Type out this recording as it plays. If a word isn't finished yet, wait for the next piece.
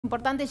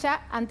Importante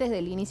ya antes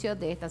del inicio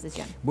de esta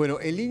sesión.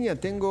 Bueno, en línea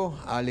tengo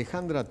a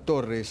Alejandra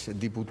Torres,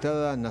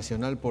 diputada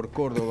nacional por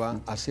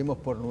Córdoba, Hacemos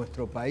por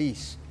Nuestro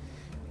País.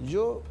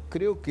 Yo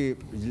creo que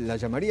la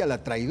llamaría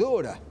la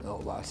traidora,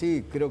 no,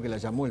 así creo que la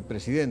llamó el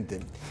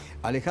presidente.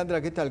 Alejandra,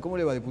 ¿qué tal? ¿Cómo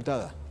le va,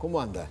 diputada?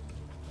 ¿Cómo anda?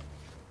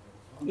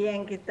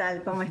 Bien, ¿qué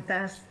tal? ¿Cómo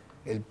estás?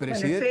 El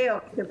presidente... Bueno,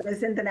 es feo que te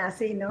presenten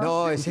así, ¿no?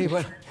 No, sí,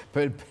 bueno,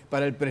 pero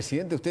para el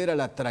presidente usted era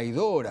la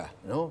traidora,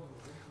 ¿no?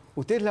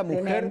 Usted es la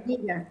mujer...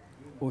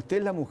 Usted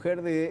es la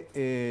mujer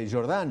de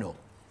Giordano,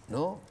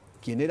 ¿no?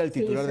 Quien era el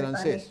titular del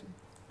ANSES.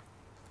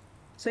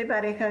 Soy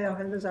pareja de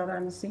Osvaldo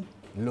Giordano, sí.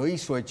 Lo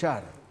hizo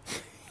echar.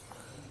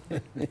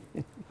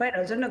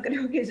 Bueno, yo no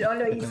creo que yo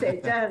lo hice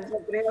echar. Yo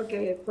creo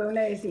que fue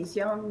una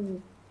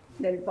decisión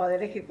del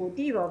Poder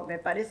Ejecutivo. Me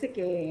parece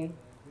que,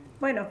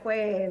 bueno,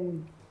 fue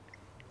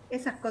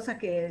esas cosas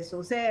que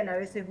suceden. A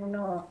veces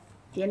uno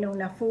tiene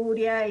una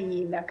furia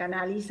y la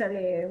canaliza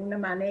de una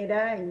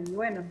manera y,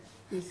 bueno,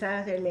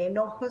 quizás el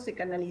enojo se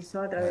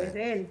canalizó a través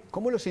de él.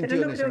 ¿Cómo lo sintió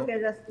Pero no creo que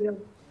haya sido...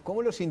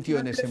 ¿Cómo lo sintió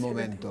en ese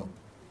momento?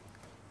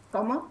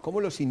 ¿Cómo?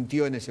 ¿Cómo lo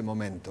sintió en ese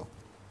momento?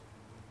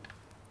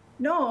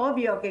 No,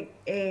 obvio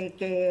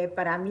que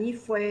para mí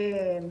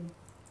fue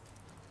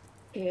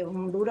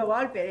un duro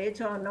golpe. De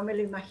hecho, no me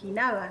lo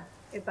imaginaba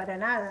para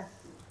nada.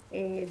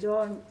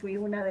 Yo fui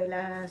una de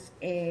las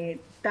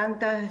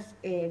tantas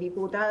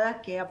diputadas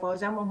que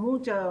apoyamos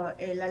mucho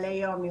la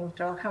ley ómnibus.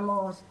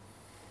 Trabajamos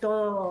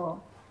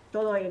todo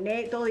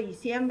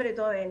diciembre,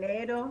 todo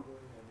enero,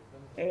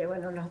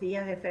 bueno, los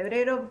días de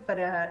febrero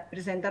para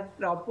presentar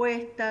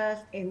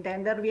propuestas,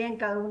 entender bien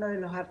cada uno de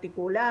los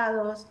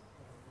articulados.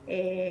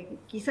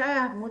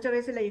 Quizás muchas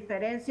veces la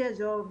diferencia,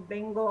 yo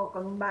vengo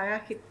con un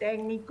bagaje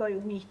técnico y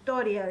una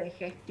historia de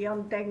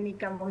gestión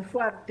técnica muy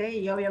fuerte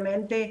y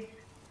obviamente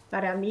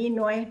para mí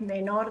no es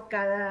menor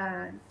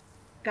cada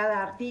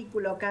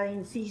artículo, cada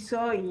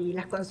inciso y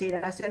las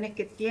consideraciones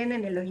que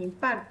tienen en los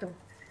impactos.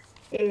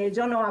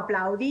 Yo no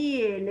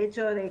aplaudí el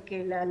hecho de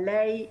que la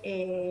ley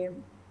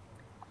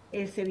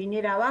se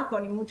viniera abajo,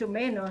 ni mucho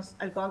menos.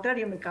 Al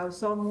contrario, me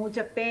causó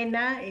mucha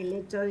pena el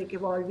hecho de que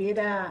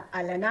volviera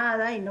a la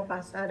nada y no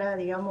pasara,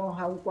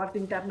 digamos, a un cuarto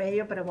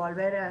intermedio para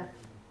volver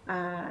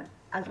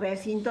al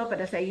recinto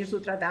para seguir su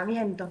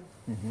tratamiento.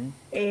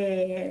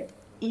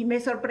 Y me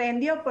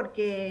sorprendió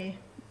porque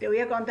te voy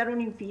a contar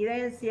una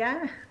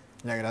infidencia.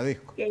 Le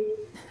agradezco.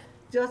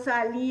 Yo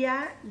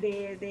salía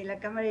de la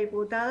Cámara de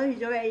Diputados y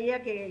yo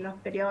veía que los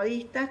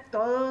periodistas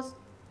todos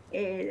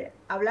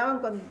hablaban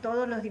con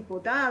todos los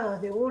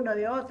diputados, de uno,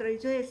 de otro, y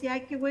yo decía,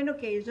 ay, qué bueno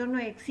que yo no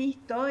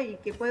existo y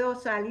que puedo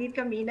salir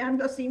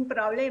caminando sin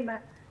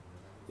problema.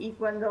 Y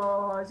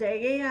cuando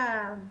llegué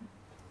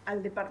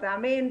al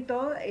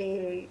departamento,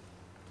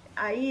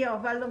 ahí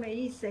Osvaldo me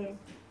dice,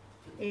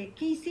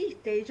 ¿qué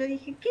hiciste? Y yo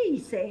dije, ¿qué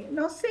hice?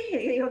 No sé,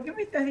 digo, ¿qué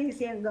me estás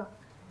diciendo?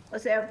 O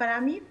sea,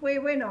 para mí fue,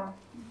 bueno,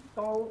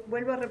 como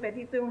vuelvo a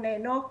repetirte, un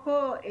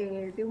enojo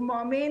de un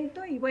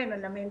momento y bueno,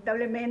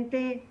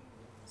 lamentablemente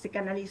se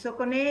canalizó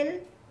con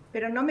él,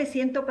 pero no me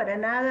siento para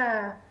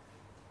nada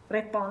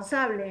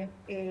responsable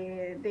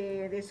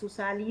de su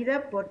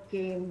salida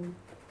porque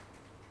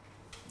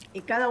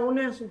cada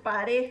uno en su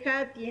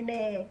pareja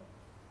tiene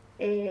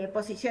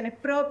posiciones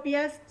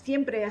propias,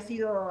 siempre ha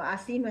sido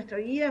así nuestra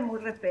vida, muy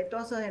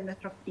respetuosos de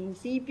nuestros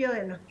principios,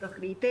 de nuestros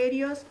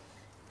criterios,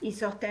 y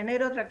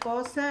sostener otra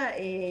cosa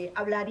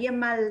hablaría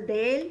mal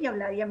de él y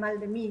hablaría mal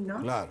de mí,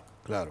 ¿no? Claro,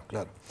 claro,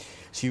 claro.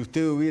 Si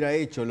usted hubiera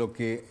hecho lo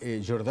que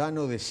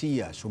Giordano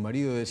decía, su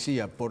marido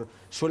decía,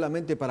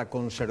 solamente para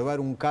conservar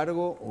un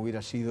cargo,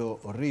 hubiera sido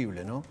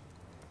horrible, ¿no?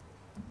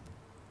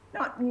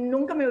 No,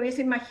 nunca me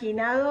hubiese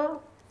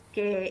imaginado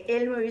que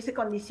él me hubiese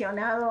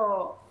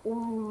condicionado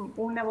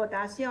una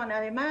votación.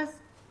 Además,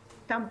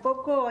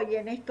 tampoco, y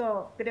en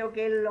esto creo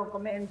que él lo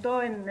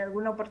comentó en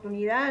alguna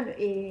oportunidad,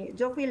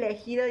 yo fui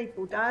elegida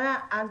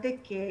diputada antes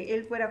que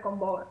él fuera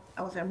convocado,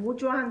 o sea,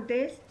 mucho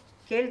antes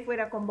que él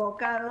fuera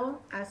convocado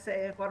a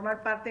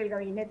formar parte del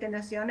Gabinete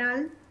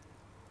Nacional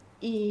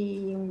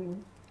y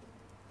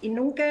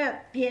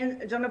nunca,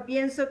 yo no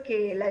pienso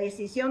que la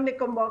decisión de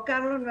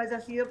convocarlo no haya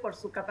sido por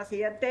su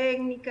capacidad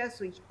técnica,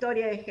 su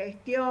historia de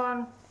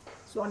gestión,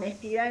 su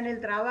honestidad en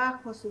el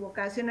trabajo, su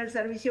vocación al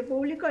servicio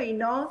público y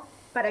no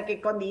para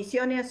que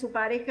condicione a su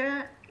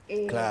pareja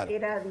claro, que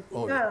era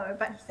diputado. obvio, Me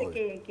parece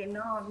obvio, que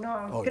no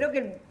obvio, creo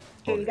que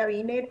el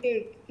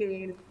gabinete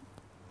que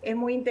es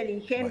muy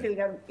inteligente,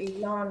 bueno,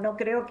 y no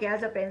creo que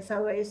haya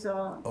pensado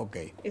eso. Ok.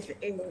 Ese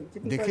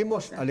tipo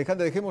dejemos,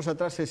 Alejandra, dejemos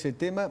atrás ese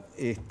tema.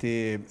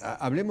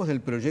 Hablemos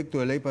del proyecto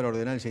de ley para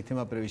ordenar el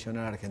sistema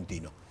previsional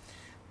argentino.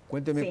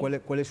 Cuénteme sí,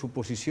 cuál es su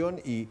posición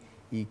y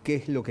qué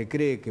es lo que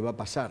cree que va a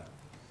pasar.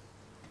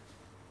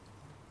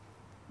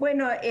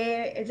 Bueno,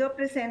 yo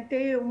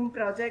presenté un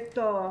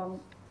proyecto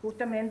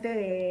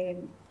justamente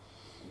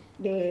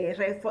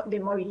de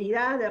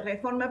movilidad, de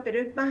reforma, pero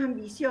es más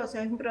ambicioso,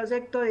 es un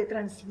proyecto de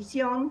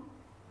transición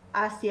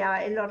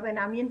hacia el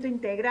ordenamiento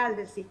integral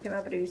del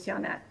sistema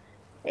previsional.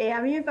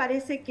 A mí me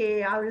parece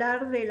que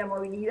hablar de la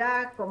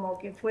movilidad como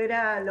que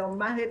fuera lo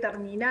más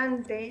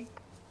determinante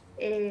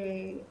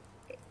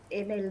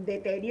en el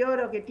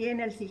deterioro que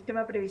tiene el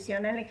sistema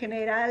previsional en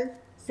general,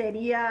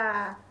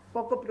 sería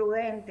poco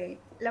prudente.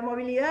 La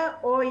movilidad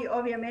hoy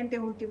obviamente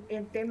es un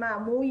tema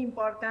muy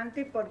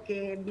importante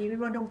porque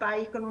vivimos en un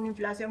país con una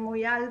inflación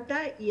muy alta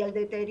y el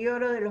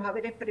deterioro de los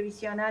haberes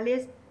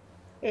previsionales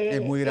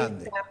es muy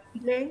grande. es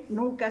terrible.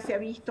 Nunca se ha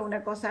visto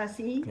una cosa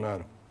así.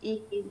 Claro.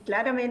 Y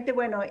claramente,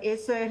 bueno,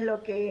 eso es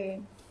lo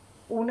que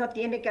uno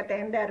tiene que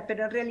atender,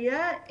 pero en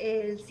realidad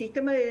el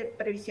sistema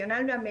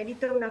previsional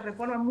amerita una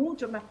reforma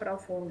mucho más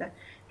profunda.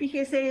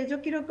 Fíjese,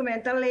 yo quiero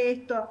comentarle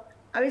esto.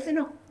 A veces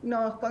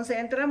nos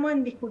concentramos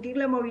en discutir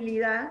la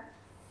movilidad.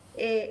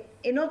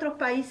 En otros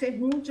países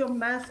mucho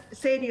más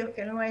serios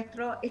que el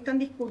nuestro están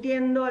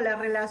discutiendo la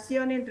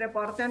relación entre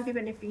aportantes y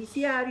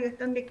beneficiarios,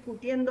 están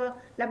discutiendo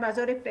la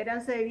mayor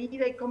esperanza de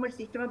vida y cómo el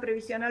sistema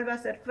previsional va a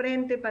hacer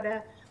frente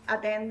para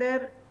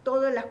atender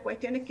todas las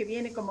cuestiones que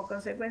vienen como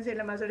consecuencia de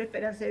la mayor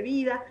esperanza de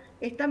vida.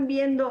 Están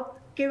viendo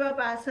qué va a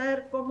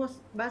pasar, cómo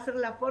va a ser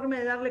la forma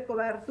de darle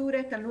cobertura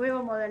a esta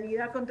nueva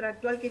modalidad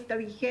contractual que está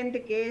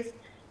vigente, que es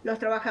los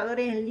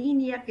trabajadores en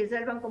línea, que ya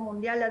el Banco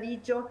Mundial ha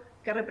dicho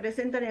que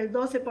representan el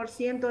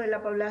 12% de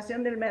la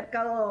población del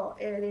mercado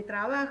de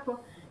trabajo.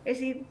 Es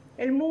decir,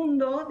 el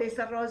mundo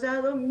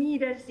desarrollado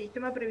mira el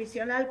sistema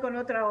previsional con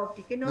otra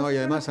óptica. No, y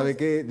además, ¿sabe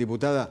qué,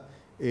 diputada?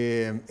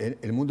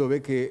 El mundo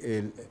ve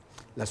que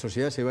la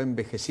sociedad se va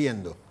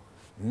envejeciendo.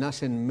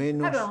 Nacen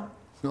menos, claro,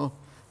 ¿no?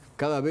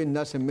 Cada vez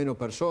nacen menos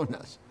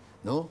personas,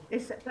 ¿no?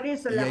 Por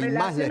eso, y hay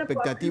más la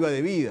expectativa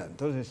de vida.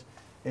 Entonces,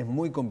 es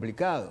muy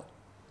complicado.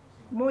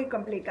 Muy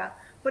complicado.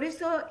 Por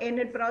eso, en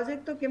el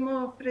proyecto que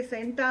hemos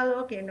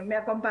presentado, que me ha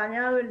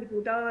acompañado el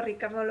diputado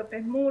Ricardo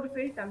López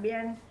Murphy,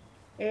 también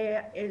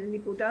el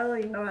diputado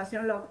de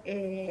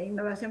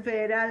Innovación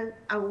Federal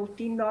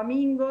Agustín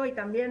Domingo, y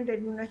también de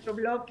nuestro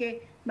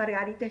bloque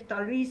Margarita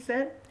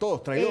Stolbizer.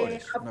 Todos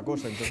traidores, una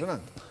cosa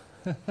impresionante.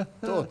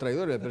 Todos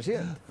traidores del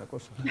presidente, una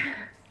cosa.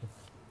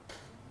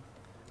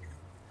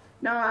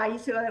 No, ahí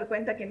se va a dar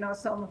cuenta que no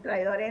somos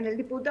traidores. En el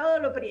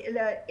diputado,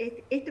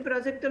 este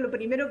proyecto lo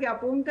primero que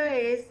apunta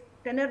es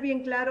tener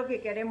bien claro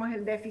que queremos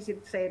el déficit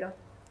cero.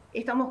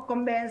 Estamos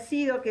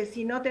convencidos que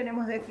si no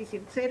tenemos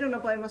déficit cero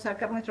no podemos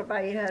sacar nuestro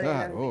país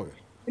adelante. Claro,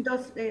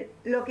 entonces,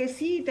 lo que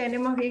sí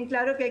tenemos bien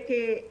claro que hay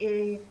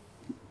que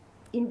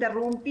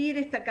interrumpir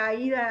esta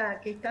caída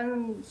que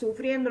están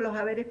sufriendo los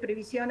haberes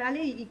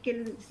previsionales y que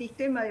el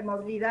sistema de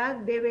movilidad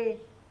debe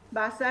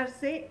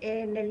basarse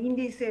en el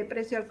índice de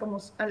precio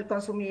al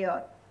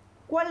consumidor.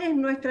 ¿Cuál es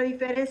nuestra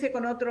diferencia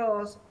con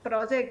otros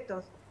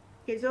proyectos?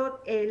 Que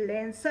el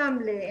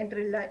ensamble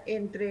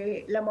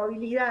entre la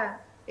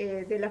movilidad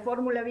de la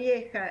fórmula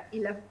vieja y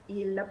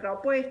la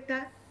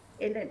propuesta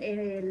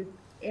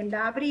en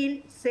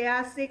abril se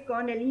hace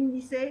con el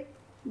índice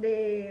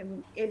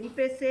del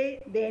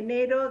IPC de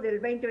enero del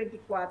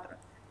 2024.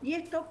 Y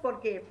esto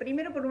porque,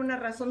 primero, por una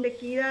razón de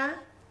equidad,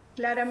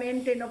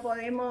 claramente no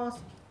podemos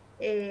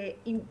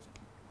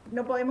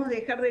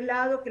dejar de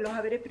lado que los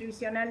haberes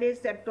previsionales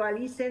se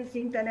actualicen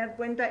sin tener en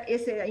cuenta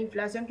esa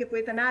inflación que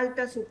fue tan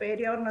alta,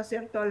 superior, ¿no es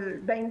cierto?,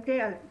 al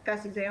 20%,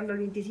 casi llegando al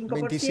 25%.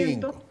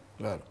 25,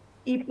 claro.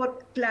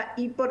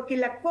 Y porque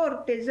la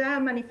Corte ya ha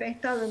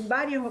manifestado en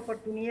varias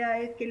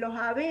oportunidades que los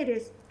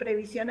haberes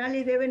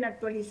previsionales deben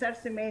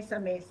actualizarse mes a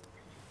mes.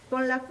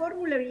 Con la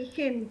fórmula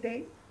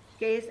vigente,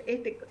 que es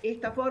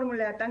esta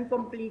fórmula tan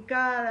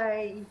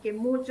complicada y que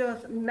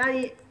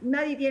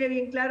nadie tiene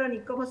bien claro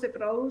ni cómo se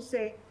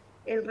produce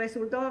el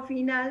resultado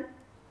final,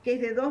 que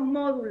es de dos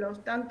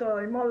módulos, tanto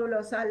el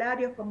módulo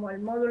salarios como el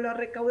módulo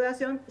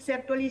recaudación, se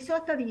actualizó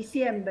hasta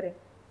diciembre.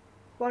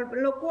 Por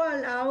lo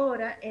cual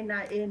ahora,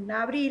 en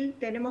abril,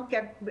 tenemos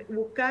que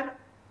buscar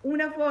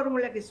una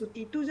fórmula que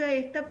sustituya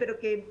esta, pero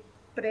que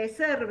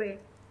preserve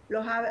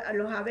los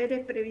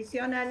haberes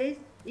previsionales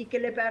y que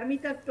le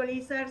permita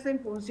actualizarse en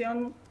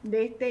función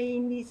de este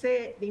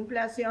índice de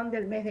inflación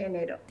del mes de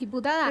enero.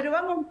 Diputada. Pero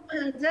vamos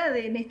más allá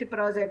en este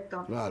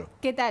proyecto. Claro.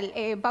 ¿Qué tal?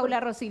 Paula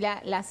Rossi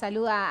la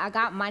saluda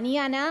acá.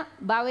 Mañana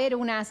va a haber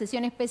una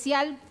sesión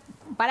especial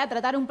para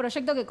tratar un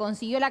proyecto que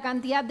consiguió la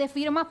cantidad de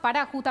firmas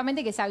para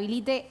justamente que se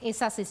habilite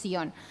esa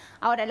sesión.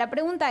 Ahora, la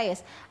pregunta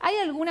es, ¿hay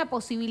alguna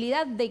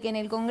posibilidad de que en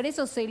el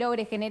Congreso se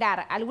logre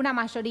generar alguna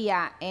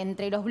mayoría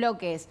entre los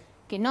bloques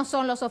que no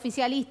son los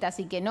oficialistas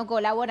y que no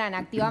colaboran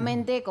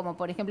activamente, como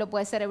por ejemplo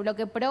puede ser el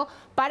bloque PRO,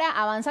 para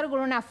avanzar con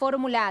una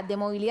fórmula de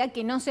movilidad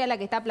que no sea la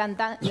que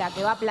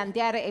va a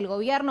plantear el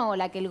gobierno o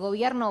la que el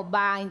gobierno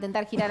va a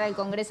intentar girar al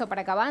Congreso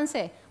para que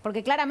avance?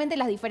 Porque claramente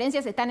las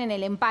diferencias están en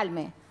el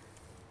empalme.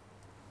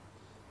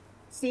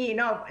 Sí,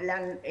 no,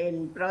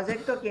 el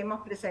proyecto que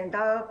hemos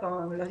presentado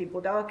con los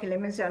diputados que le he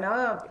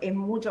mencionado es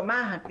mucho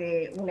más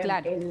que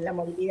la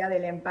movilidad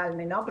del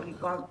empalme, ¿no? Porque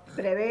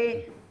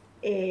prevé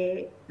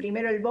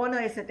primero el bono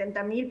de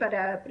 70.000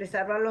 para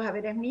preservar los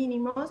haberes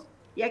mínimos,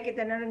 y hay que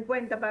tener en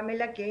cuenta,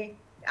 Pamela, que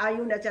hay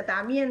un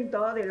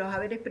achatamiento de los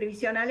haberes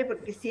previsionales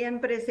porque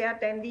siempre se ha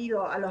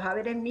atendido a los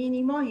haberes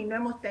mínimos y no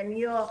hemos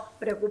tenido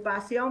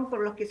preocupación por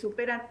los que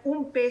superan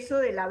un peso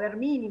del haber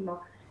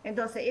mínimo.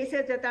 Entonces,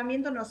 ese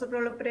tratamiento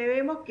nosotros lo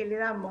prevemos que le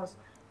damos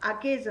a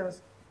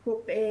aquellos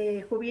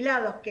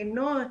jubilados que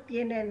no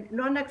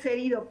han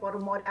accedido por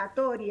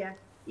moratoria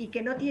y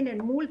que no tienen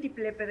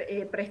múltiples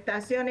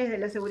prestaciones de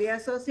la seguridad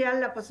social,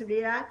 la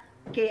posibilidad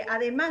que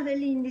además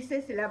del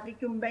índice se le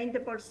aplique un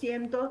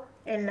 20%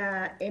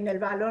 en el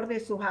valor de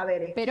sus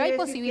haberes. Pero hay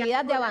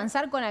posibilidad de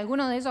avanzar con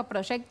algunos de esos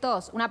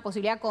proyectos, una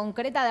posibilidad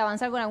concreta de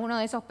avanzar con algunos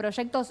de esos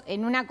proyectos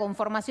en una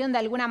conformación de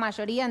alguna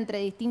mayoría entre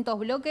distintos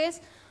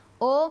bloques,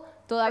 o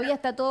todavía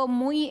está todo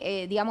muy,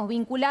 digamos,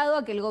 vinculado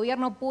a que el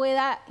gobierno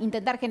pueda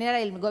intentar generar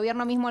el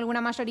gobierno mismo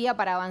alguna mayoría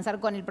para avanzar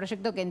con el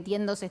proyecto que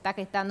entiendo se está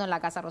gestando en la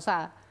Casa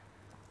Rosada?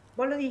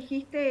 Vos lo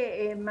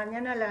dijiste,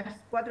 mañana a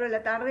las 4 de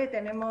la tarde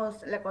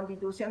tenemos la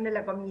constitución de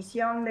la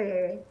Comisión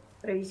de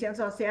Previsión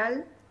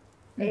Social.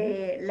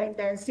 La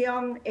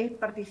intención es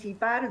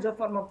participar, yo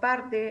formo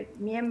parte,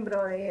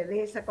 miembro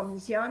de esa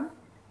comisión,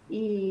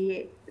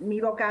 y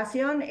mi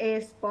vocación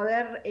es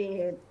poder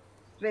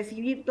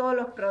recibir todos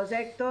los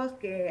proyectos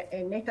que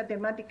en esta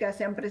temática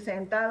se han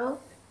presentado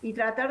y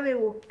tratar de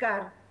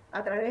buscar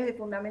a través de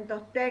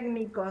fundamentos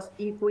técnicos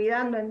y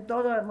cuidando en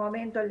todo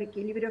momento el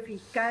equilibrio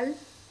fiscal,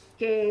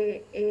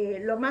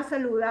 que lo más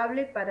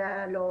saludable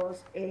para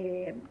los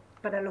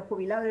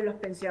jubilados y los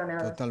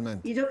pensionados.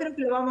 Totalmente. Y yo creo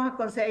que lo vamos a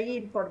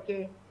conseguir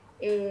porque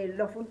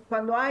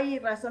cuando hay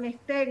razones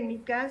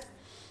técnicas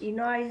y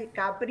no hay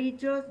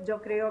caprichos,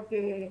 yo creo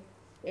que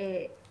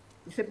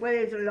se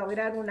puede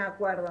lograr un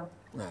acuerdo.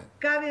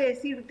 Cabe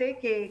decirte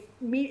que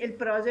el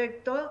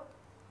proyecto,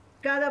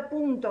 cada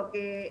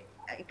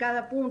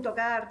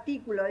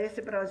artículo de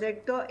ese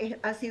proyecto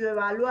ha sido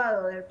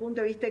evaluado desde el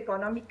punto de vista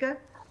económico,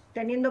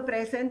 teniendo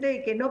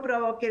presente que no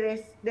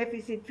provoque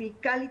déficit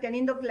fiscal y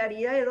teniendo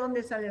claridad de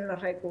dónde salen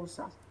los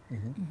recursos.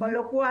 Con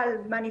lo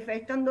cual,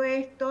 manifestando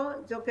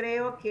esto, yo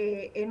creo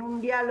que en un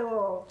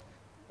diálogo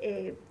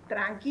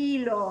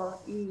tranquilo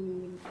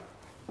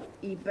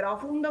y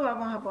profundo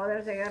vamos a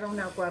poder llegar a un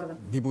acuerdo.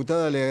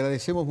 Diputada, le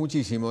agradecemos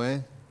muchísimo.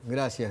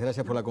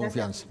 Gracias por la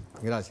confianza.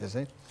 Gracias.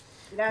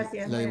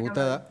 Gracias. La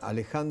diputada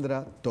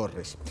Alejandra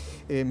Torres.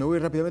 Me voy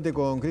rápidamente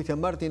con Cristian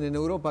Martín en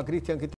Europa. Cristian, ¿qué